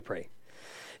pray.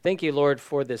 Thank you, Lord,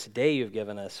 for this day you've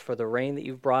given us, for the rain that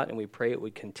you've brought, and we pray it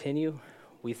would continue.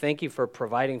 We thank you for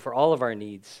providing for all of our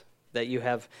needs, that you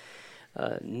have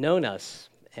known us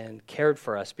and cared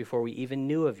for us before we even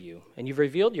knew of you. And you've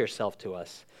revealed yourself to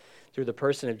us through the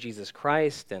person of Jesus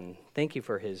Christ, and thank you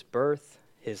for his birth,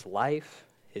 his life,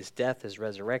 his death, his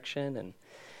resurrection, and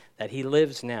that he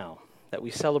lives now, that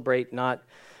we celebrate not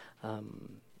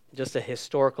just a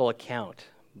historical account,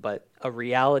 but a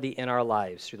reality in our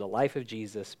lives through the life of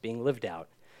Jesus being lived out.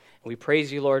 And we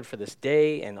praise you, Lord, for this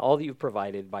day and all that you've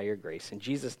provided by your grace. In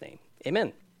Jesus' name,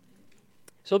 amen.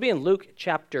 So we'll be in Luke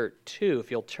chapter 2,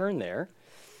 if you'll turn there.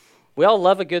 We all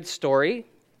love a good story.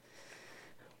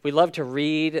 We love to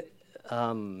read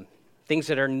things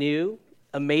that are new,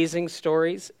 amazing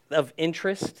stories of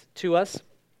interest to us.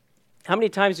 How many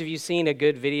times have you seen a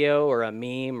good video or a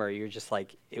meme, or you're just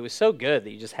like, it was so good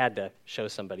that you just had to show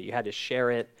somebody, you had to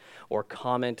share it or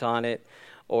comment on it,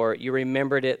 or you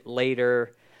remembered it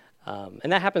later,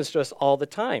 and that happens to us all the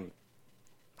time.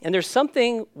 And there's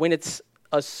something when it's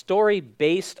a story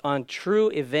based on true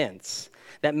events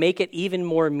that make it even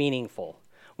more meaningful.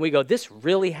 We go, this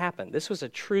really happened. This was a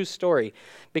true story,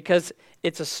 because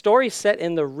it's a story set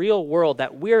in the real world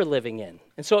that we're living in.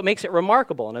 And so it makes it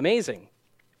remarkable and amazing.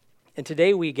 And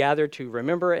today we gather to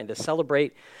remember and to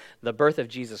celebrate the birth of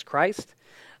Jesus Christ,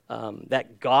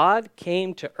 that God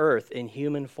came to earth in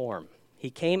human form. He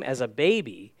came as a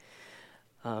baby,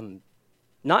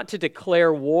 not to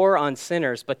declare war on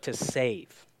sinners, but to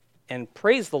save. And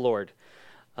praise the Lord,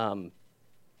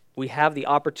 we have the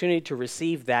opportunity to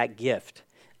receive that gift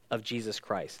of Jesus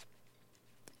Christ.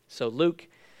 So Luke,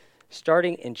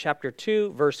 starting in chapter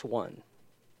 2, verse 1.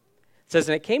 It says,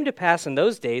 "And it came to pass in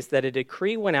those days that a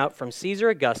decree went out from Caesar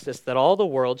Augustus that all the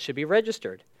world should be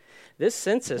registered. This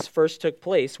census first took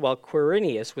place while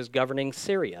Quirinius was governing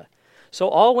Syria. So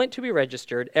all went to be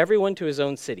registered, everyone to his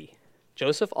own city.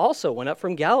 Joseph also went up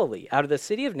from Galilee, out of the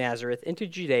city of Nazareth, into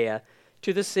Judea,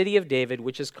 to the city of David,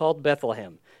 which is called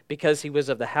Bethlehem, because he was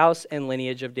of the house and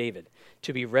lineage of David,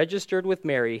 to be registered with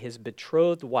Mary, his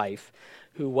betrothed wife,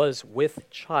 who was with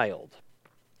child."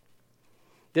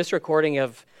 This recording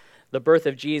of the birth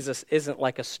of Jesus isn't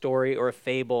like a story or a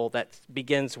fable that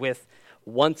begins with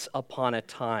once upon a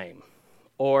time,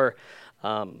 or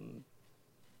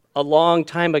a long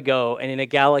time ago and in a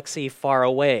galaxy far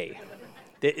away.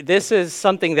 This is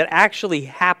something that actually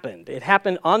happened. It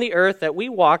happened on the earth that we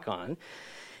walk on.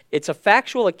 It's a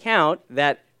factual account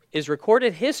that is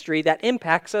recorded history that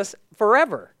impacts us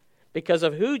forever because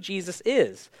of who Jesus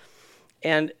is.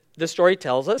 And the story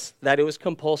tells us that it was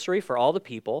compulsory for all the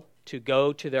people to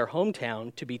go to their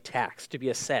hometown to be taxed, to be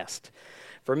assessed.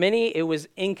 For many, it was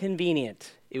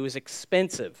inconvenient. It was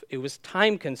expensive. It was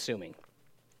time-consuming.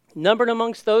 Numbered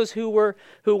amongst those who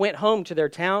went home to their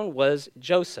town was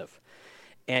Joseph.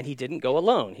 And he didn't go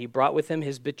alone. He brought with him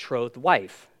his betrothed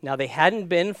wife. Now, they hadn't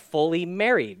been fully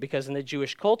married, because in the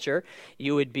Jewish culture,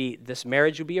 this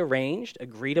marriage would be arranged,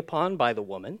 agreed upon by the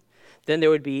woman. Then there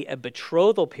would be a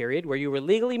betrothal period where you were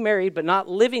legally married but not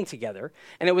living together.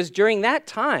 And it was during that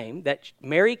time that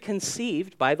Mary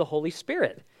conceived by the Holy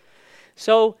Spirit.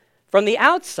 So from the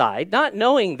outside, not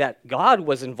knowing that God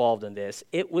was involved in this,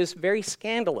 it was very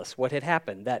scandalous what had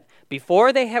happened. That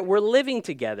before they were living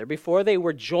together, before they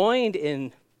were joined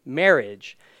in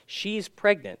marriage, she's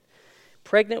pregnant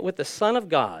with the Son of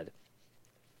God.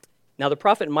 Now, the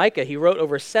prophet Micah, he wrote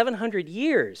over 700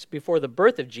 years before the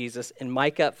birth of Jesus in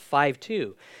Micah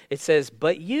 5:2. It says,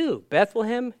 "But you,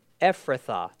 Bethlehem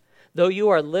Ephrathah, though you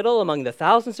are little among the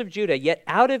thousands of Judah, yet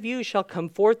out of you shall come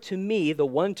forth to me the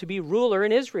one to be ruler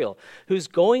in Israel, whose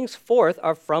goings forth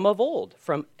are from of old,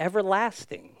 from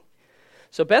everlasting."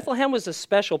 So Bethlehem was a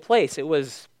special place. It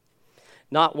was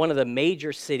not one of the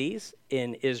major cities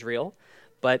in Israel,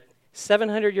 but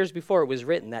 700 years before it was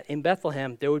written that in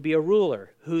Bethlehem there would be a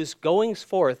ruler whose goings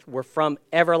forth were from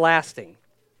everlasting.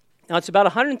 Now it's about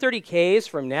 130 k's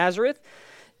from Nazareth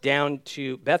down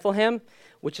to Bethlehem,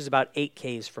 which is about 8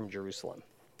 k's from Jerusalem.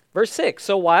 Verse 6,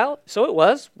 so it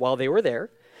was, while they were there,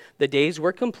 the days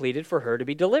were completed for her to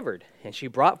be delivered. And she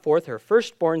brought forth her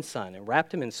firstborn son and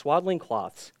wrapped him in swaddling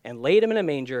cloths and laid him in a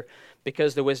manger,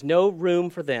 because there was no room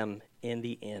for them in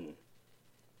the inn.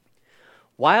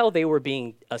 While they were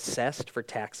being assessed for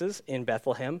taxes in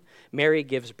Bethlehem, Mary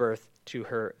gives birth to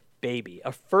her baby,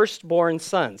 a firstborn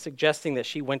son, suggesting that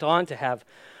she went on to have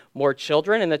more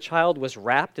children, and the child was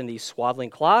wrapped in these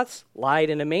swaddling cloths, lied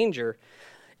in a manger.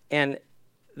 And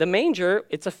the manger,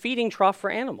 it's a feeding trough for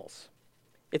animals.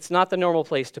 It's not the normal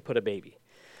place to put a baby.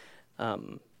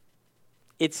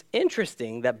 It's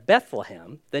interesting that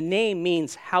Bethlehem, the name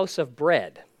means house of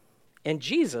bread. And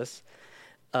Jesus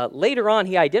Later on,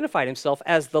 he identified himself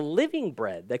as the living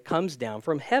bread that comes down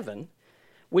from heaven,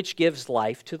 which gives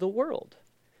life to the world.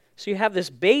 So you have this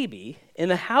baby in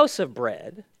the house of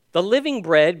bread, the living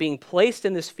bread being placed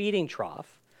in this feeding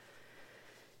trough.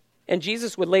 And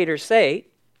Jesus would later say,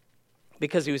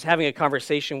 because he was having a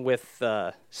conversation with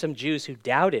some Jews who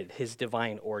doubted his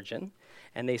divine origin,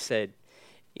 and they said,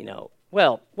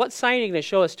 well, what sign are you going to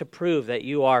show us to prove that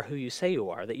you are who you say you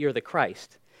are, that you're the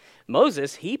Christ?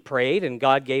 Moses, he prayed, and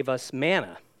God gave us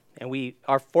manna, and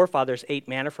our forefathers ate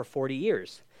manna for 40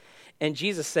 years. And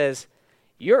Jesus says,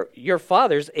 your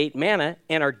fathers ate manna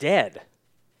and are dead.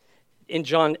 In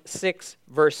John 6,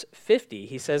 verse 50,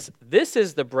 he says, this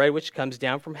is the bread which comes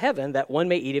down from heaven, that one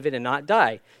may eat of it and not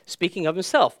die. Speaking of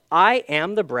himself, I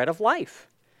am the bread of life.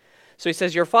 So he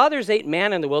says, your fathers ate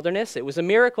manna in the wilderness. It was a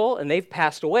miracle, and they've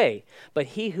passed away. But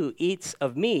he who eats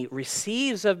of me,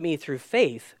 receives of me through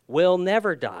faith, will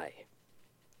never die.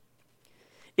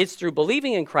 It's through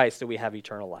believing in Christ that we have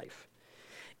eternal life.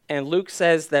 And Luke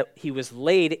says that he was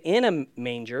laid in a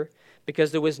manger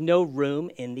because there was no room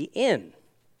in the inn.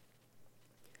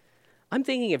 I'm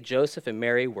thinking if Joseph and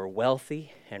Mary were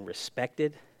wealthy and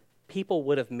respected, people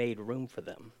would have made room for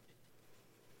them.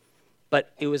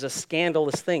 But it was a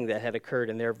scandalous thing that had occurred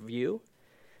in their view.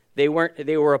 They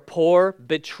were a poor,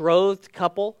 betrothed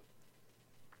couple,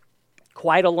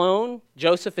 quite alone.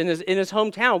 Joseph in his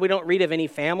hometown, we don't read of any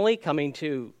family coming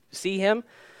to see him.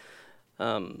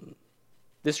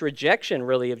 This rejection,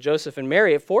 really, of Joseph and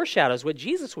Mary, it foreshadows what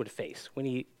Jesus would face when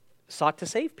he sought to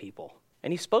save people,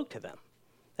 and he spoke to them.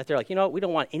 That they're like, we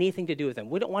don't want anything to do with them.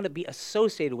 We don't want to be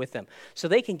associated with them, so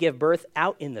they can give birth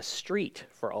out in the street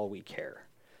for all we care.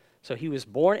 So he was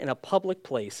born in a public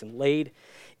place and laid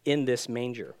in this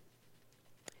manger.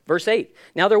 Verse 8,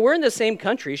 now there were in the same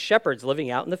country shepherds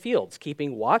living out in the fields,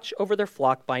 keeping watch over their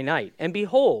flock by night. And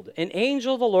behold, an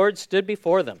angel of the Lord stood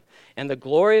before them, and the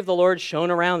glory of the Lord shone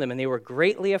around them, and they were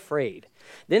greatly afraid.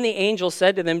 Then the angel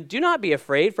said to them, do not be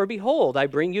afraid, for behold, I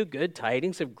bring you good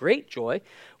tidings of great joy,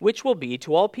 which will be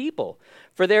to all people.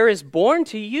 For there is born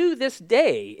to you this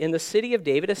day in the city of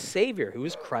David a Savior, who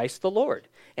is Christ the Lord.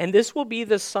 And this will be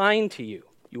the sign to you.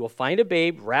 You will find a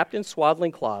babe wrapped in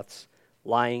swaddling cloths,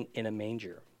 lying in a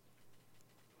manger.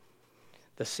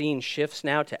 The scene shifts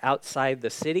now to outside the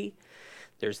city.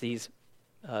 There's these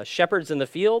shepherds in the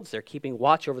fields. They're keeping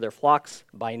watch over their flocks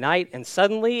by night. And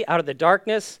suddenly, out of the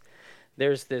darkness,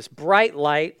 there's this bright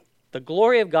light, the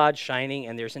glory of God shining,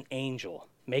 and there's an angel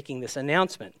making this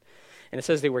announcement. And it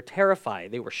says they were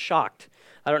terrified. They were shocked.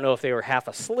 I don't know if they were half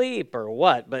asleep or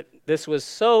what, but this was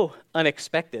so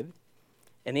unexpected.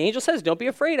 And the angel says, don't be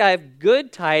afraid. I have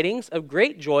good tidings of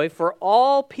great joy for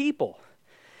all people.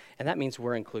 And that means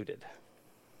we're included.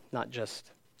 Not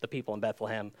just the people in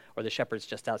Bethlehem or the shepherds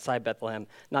just outside Bethlehem,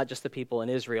 not just the people in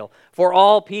Israel, for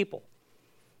all people.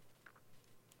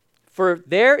 For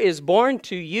there is born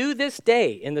to you this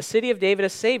day in the city of David a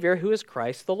Savior, who is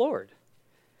Christ the Lord.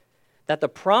 That the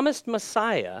promised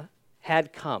Messiah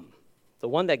had come, the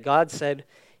one that God said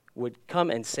would come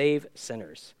and save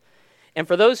sinners. And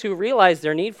for those who realize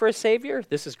their need for a Savior,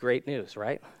 this is great news,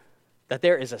 right? That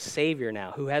there is a Savior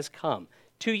now who has come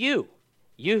to you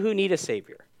who need a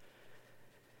Savior.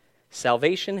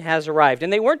 Salvation has arrived.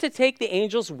 And they weren't to take the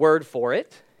angel's word for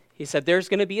it. He said, there's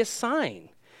going to be a sign.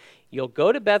 You'll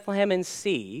go to Bethlehem and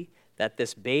see that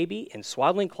this baby in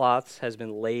swaddling cloths has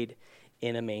been laid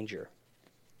in a manger.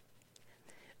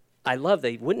 I love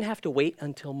they wouldn't have to wait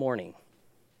until morning.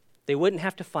 They wouldn't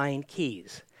have to find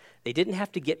keys. They didn't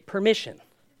have to get permission.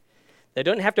 They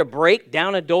didn't have to break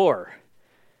down a door.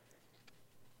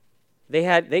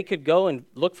 They could go and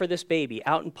look for this baby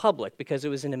out in public because it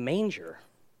was in a manger.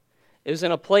 It was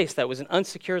in a place that was an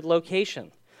unsecured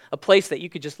location, a place that you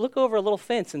could just look over a little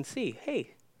fence and see,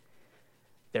 hey,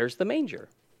 there's the manger.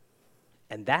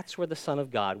 And that's where the Son of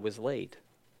God was laid.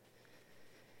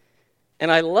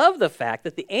 And I love the fact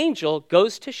that the angel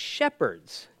goes to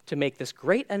shepherds to make this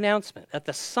great announcement that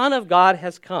the Son of God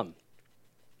has come.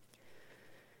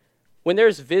 When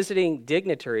there's visiting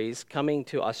dignitaries coming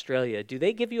to Australia, do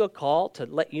they give you a call to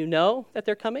let you know that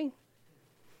they're coming?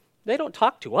 They don't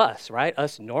talk to us, right?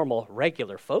 Us normal,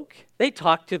 regular folk. They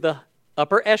talk to the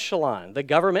upper echelon, the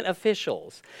government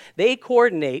officials. They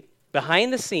coordinate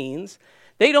behind the scenes.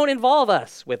 They don't involve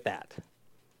us with that.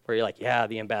 Where you're like, yeah,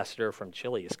 the ambassador from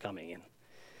Chile is coming, and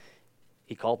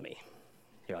he called me.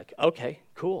 You're like, okay,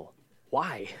 cool.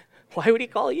 Why? Why would he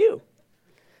call you?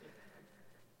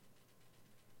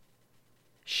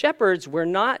 Shepherds were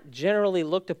not generally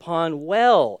looked upon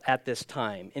well at this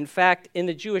time. In fact, in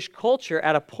the Jewish culture,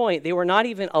 at a point, they were not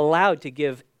even allowed to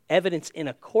give evidence in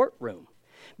a courtroom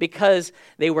because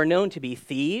they were known to be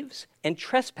thieves and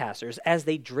trespassers as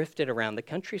they drifted around the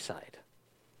countryside,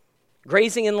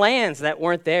 grazing in lands that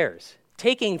weren't theirs,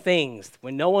 taking things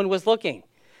when no one was looking.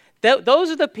 Those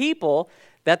are the people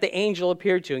that the angel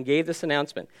appeared to and gave this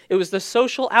announcement. It was the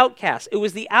social outcasts. It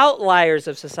was the outliers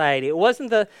of society. It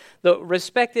wasn't the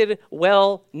respected,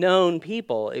 well-known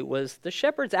people. It was the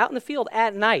shepherds out in the field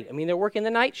at night. I mean, they're working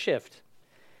the night shift.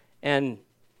 And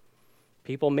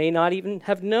people may not even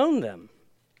have known them.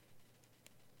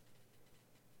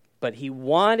 But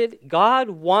God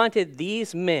wanted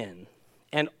these men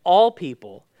and all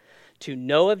people to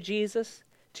know of Jesus,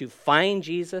 to find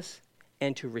Jesus,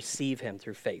 and to receive him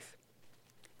through faith.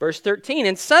 Verse 13,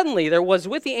 and suddenly there was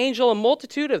with the angel a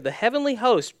multitude of the heavenly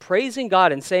host praising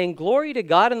God and saying, Glory to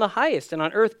God in the highest, and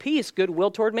on earth peace, goodwill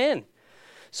toward men.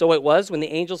 So it was when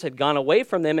the angels had gone away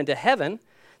from them into heaven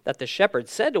that the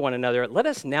shepherds said to one another, Let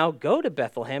us now go to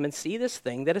Bethlehem and see this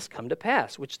thing that has come to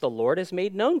pass, which the Lord has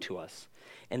made known to us.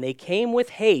 And they came with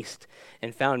haste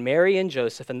and found Mary and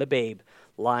Joseph and the babe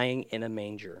lying in a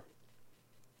manger.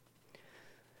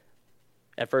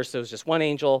 At first, there was just one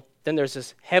angel. Then there's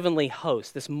this heavenly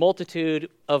host, this multitude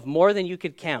of more than you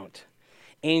could count.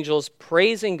 Angels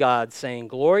praising God, saying,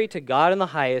 Glory to God in the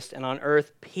highest, and on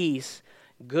earth peace,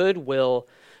 goodwill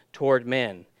toward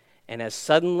men. And as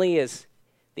suddenly as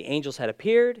the angels had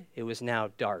appeared, it was now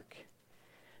dark.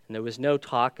 And there was no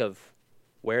talk of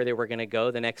where they were going to go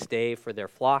the next day for their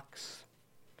flocks,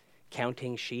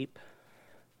 counting sheep.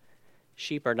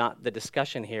 Sheep are not the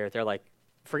discussion here. They're like,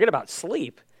 forget about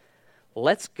sleep.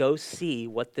 Let's go see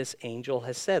what this angel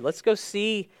has said. Let's go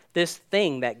see this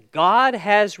thing that God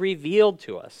has revealed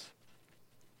to us.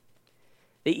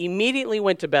 They immediately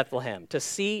went to Bethlehem to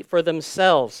see for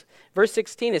themselves. Verse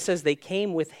 16, it says they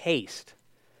came with haste.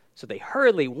 So they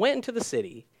hurriedly went into the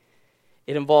city.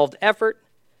 It involved effort,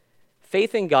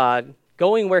 faith in God,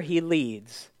 going where he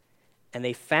leads, and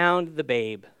they found the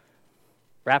babe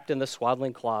wrapped in the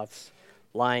swaddling cloths,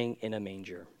 lying in a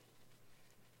manger.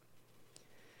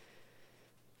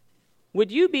 Would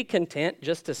you be content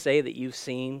just to say that you've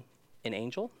seen an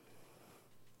angel?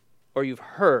 Or you've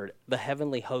heard the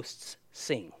heavenly hosts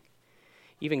sing?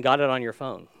 You even got it on your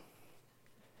phone.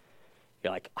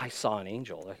 You're like, I saw an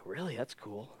angel. Like, really? That's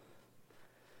cool.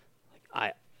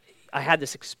 Like, I had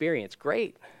this experience.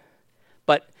 Great.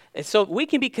 But so we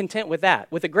can be content with that,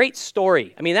 with a great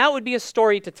story. I mean, that would be a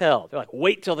story to tell. They're like,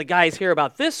 wait till the guys hear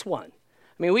about this one.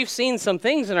 I mean, we've seen some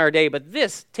things in our day, but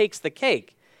this takes the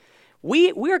cake.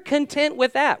 We're content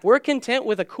with that. We're content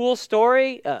with a cool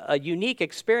story, a unique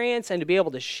experience, and to be able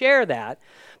to share that.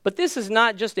 But this is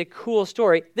not just a cool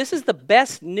story. This is the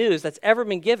best news that's ever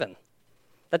been given.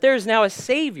 That there is now a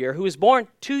Savior who is born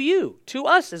to you. To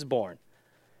us is born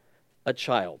a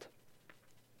child.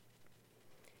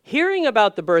 Hearing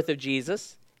about the birth of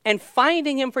Jesus and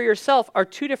finding him for yourself are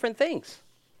two different things.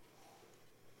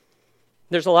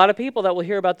 There's a lot of people that will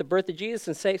hear about the birth of Jesus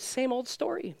and say, same old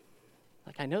story.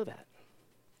 Like, I know that.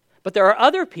 But there are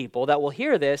other people that will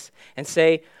hear this and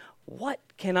say, what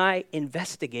can I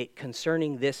investigate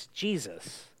concerning this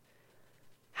Jesus?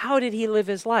 How did he live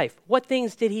his life? What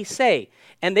things did he say?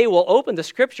 And they will open the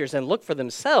scriptures and look for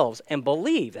themselves and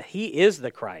believe that he is the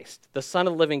Christ, the Son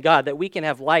of the living God, that we can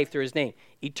have life through his name,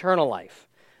 eternal life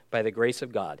by the grace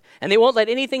of God. And they won't let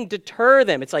anything deter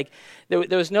them. It's like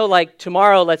there was no like,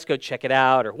 tomorrow let's go check it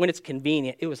out, or when it's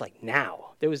convenient. It was like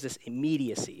now. There was this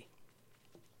immediacy.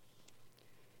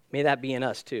 May that be in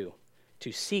us too,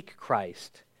 to seek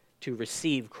Christ, to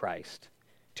receive Christ,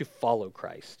 to follow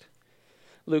Christ.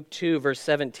 Luke 2, verse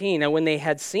 17, now when they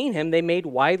had seen him, they made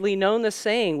widely known the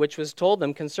saying which was told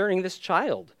them concerning this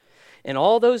child. And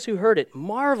all those who heard it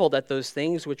marveled at those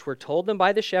things which were told them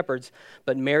by the shepherds,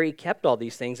 but Mary kept all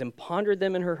these things and pondered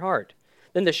them in her heart.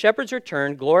 Then the shepherds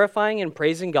returned, glorifying and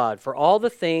praising God for all the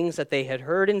things that they had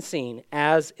heard and seen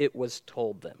as it was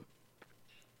told them.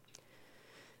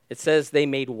 It says they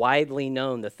made widely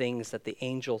known the things that the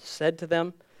angel said to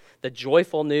them, the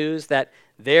joyful news that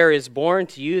there is born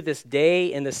to you this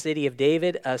day in the city of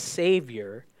David a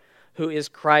Savior who is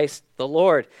Christ the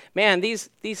Lord. Man, these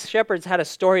shepherds had a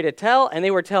story to tell, and they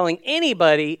were telling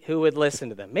anybody who would listen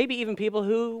to them, maybe even people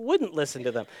who wouldn't listen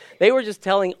to them. They were just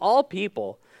telling all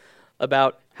people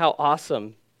about how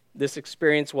awesome this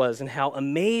experience was and how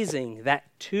amazing that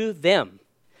to them.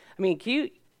 I mean,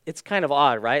 it's kind of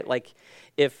odd, right? Like,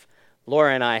 if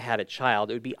Laura and I had a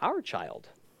child, it would be our child.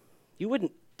 You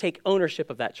wouldn't take ownership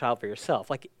of that child for yourself.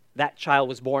 Like, that child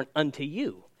was born unto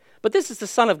you. But this is the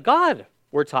Son of God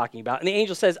we're talking about. And the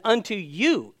angel says, unto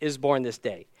you is born this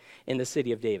day in the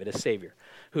city of David a Savior,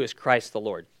 who is Christ the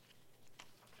Lord.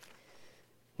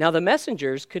 Now, the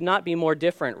messengers could not be more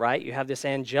different, right? You have this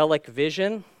angelic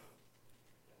vision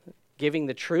giving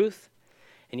the truth,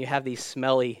 and you have these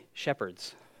smelly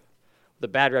shepherds with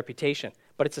a bad reputation.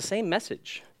 But it's the same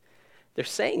message. They're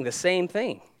saying the same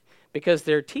thing because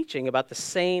they're teaching about the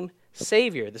same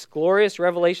Savior, this glorious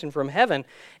revelation from heaven.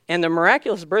 And the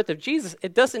miraculous birth of Jesus,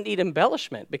 it doesn't need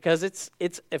embellishment because it's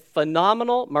a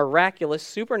phenomenal, miraculous,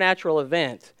 supernatural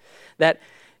event that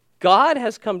God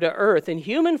has come to earth in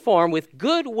human form with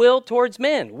goodwill towards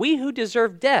men. We who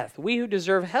deserve death, we who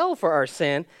deserve hell for our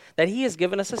sin, that he has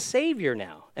given us a Savior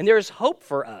now. And there is hope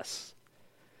for us.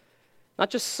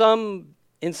 Not just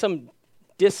in some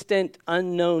distant,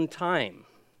 unknown time,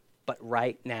 but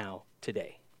right now,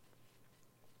 today.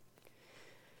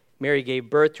 Mary gave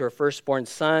birth to her firstborn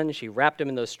son. She wrapped him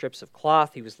in those strips of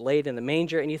cloth. He was laid in the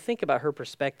manger. And you think about her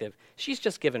perspective. She's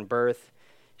just given birth.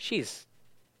 She's,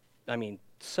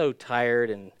 so tired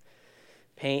and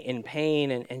in pain.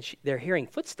 And they're hearing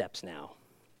footsteps now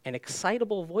and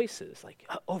excitable voices like,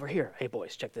 over here. Hey,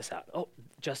 boys, check this out. Oh,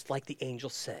 just like the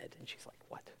angel said. And she's like,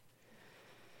 what?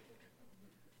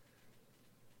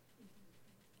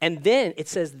 And then it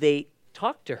says they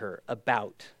talked to her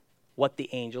about what the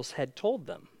angels had told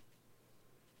them.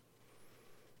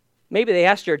 Maybe they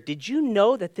asked her, did you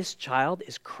know that this child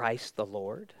is Christ the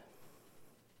Lord?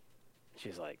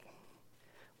 She's like,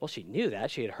 well, she knew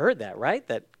that. She had heard that, right?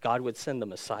 That God would send the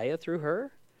Messiah through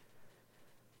her.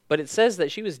 But it says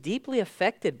that she was deeply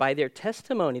affected by their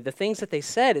testimony. The things that they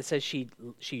said, it says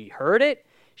she heard it,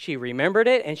 she remembered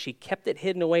it, and she kept it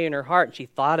hidden away in her heart, and she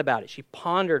thought about it. She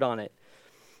pondered on it.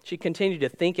 She continued to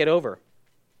think it over.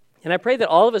 And I pray that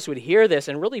all of us would hear this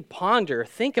and really ponder,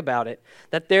 think about it,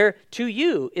 that there to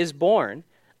you is born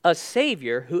a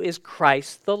Savior who is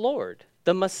Christ the Lord,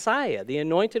 the Messiah, the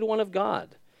anointed one of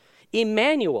God.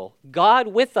 Emmanuel, God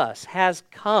with us, has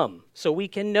come so we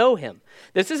can know him.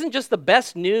 This isn't just the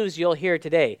best news you'll hear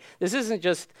today. This isn't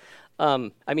just,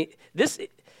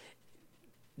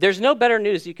 there's no better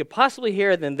news you could possibly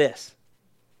hear than this.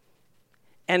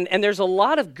 And there's a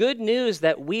lot of good news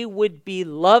that we would be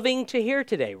loving to hear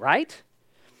today, right?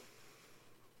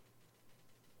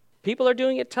 People are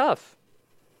doing it tough.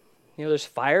 There's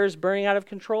fires burning out of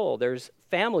control. There's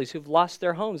families who've lost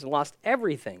their homes and lost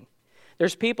everything.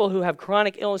 There's people who have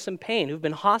chronic illness and pain who've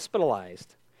been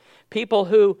hospitalized. People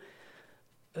who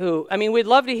we'd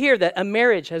love to hear that a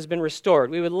marriage has been restored.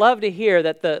 We would love to hear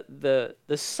that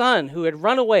the son who had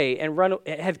run away and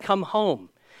had come home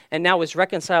and now is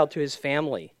reconciled to his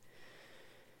family.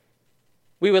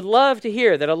 We would love to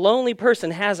hear that a lonely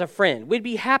person has a friend. We'd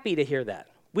be happy to hear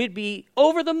that. We'd be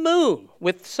over the moon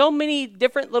with so many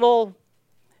different little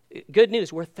good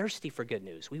news. We're thirsty for good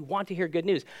news. We want to hear good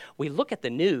news. We look at the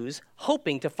news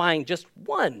hoping to find just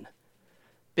one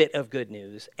bit of good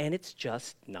news, and it's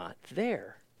just not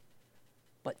there.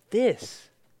 But this,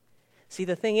 see,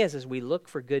 the thing is we look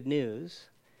for good news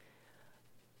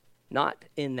not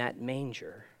in that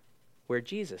manger where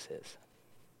Jesus is.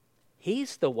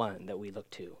 He's the one that we look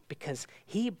to because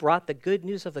he brought the good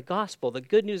news of the gospel, the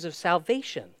good news of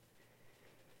salvation.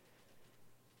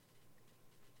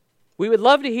 We would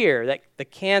love to hear that the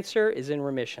cancer is in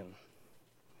remission.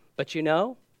 But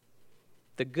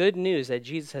the good news that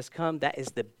Jesus has come, that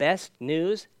is the best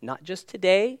news, not just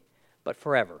today, but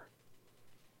forever.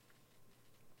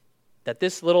 That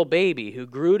this little baby who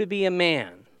grew to be a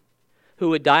man, who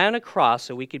would die on a cross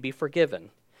so we could be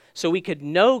forgiven, so we could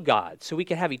know God, so we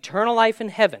could have eternal life in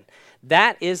heaven.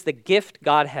 That is the gift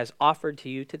God has offered to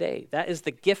you today. That is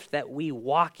the gift that we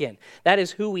walk in. That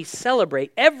is who we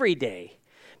celebrate every day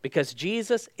because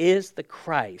Jesus is the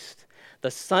Christ,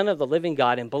 the Son of the living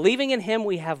God, and believing in him,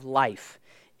 we have life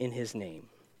in his name.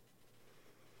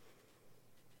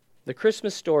 The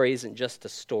Christmas story isn't just a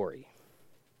story,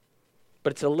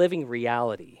 but it's a living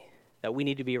reality that we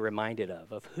need to be reminded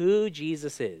of who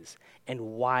Jesus is and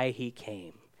why he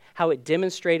came. How it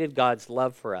demonstrated God's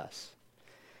love for us,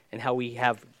 and how he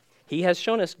has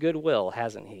shown us goodwill,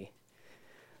 hasn't he?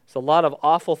 It's a lot of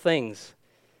awful things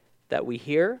that we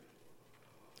hear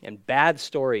and bad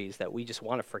stories that we just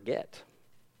want to forget.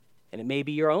 And it may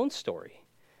be your own story.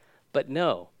 But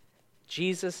no,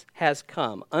 Jesus has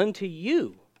come. Unto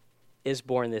you is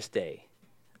born this day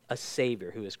a Savior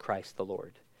who is Christ the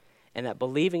Lord. And that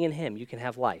believing in him, you can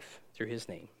have life through his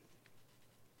name.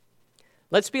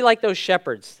 Let's be like those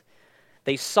shepherds.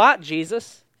 They sought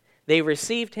Jesus, they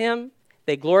received him,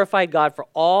 they glorified God for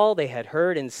all they had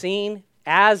heard and seen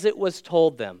as it was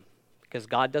told them, because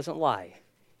God doesn't lie.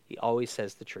 He always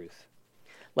says the truth.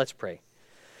 Let's pray.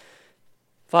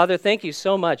 Father, thank you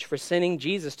so much for sending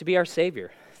Jesus to be our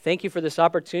Savior. thank you for this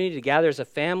opportunity to gather as a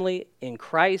family in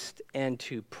Christ and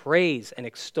to praise and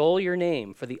extol your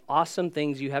name for the awesome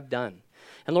things you have done.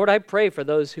 And Lord, I pray for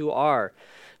those who are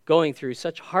going through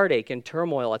such heartache and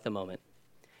turmoil at the moment,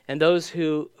 and those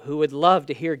who would love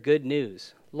to hear good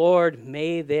news. Lord,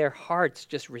 may their hearts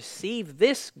just receive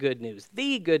this good news,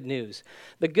 the good news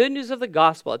of the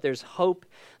gospel, that there's hope,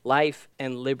 life,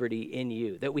 and liberty in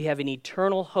you, that we have an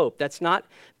eternal hope that's not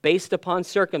based upon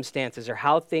circumstances or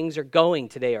how things are going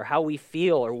today or how we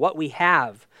feel or what we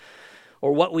have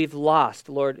or what we've lost.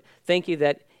 Lord, thank you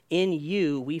that in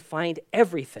you we find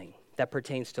everything that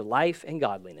pertains to life and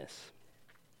godliness.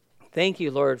 Thank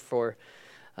you, Lord, for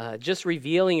just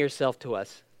revealing yourself to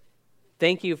us.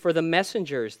 Thank you for the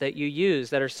messengers that you use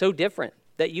that are so different,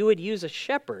 that you would use a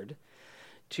shepherd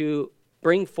to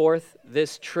bring forth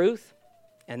this truth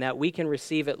and that we can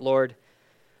receive it, Lord,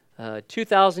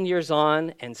 2,000 years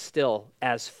on and still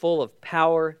as full of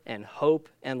power and hope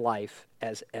and life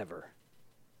as ever.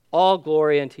 All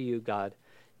glory unto you, God,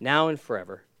 now and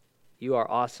forever. You are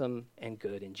awesome and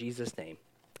good. In Jesus' name,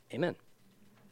 amen.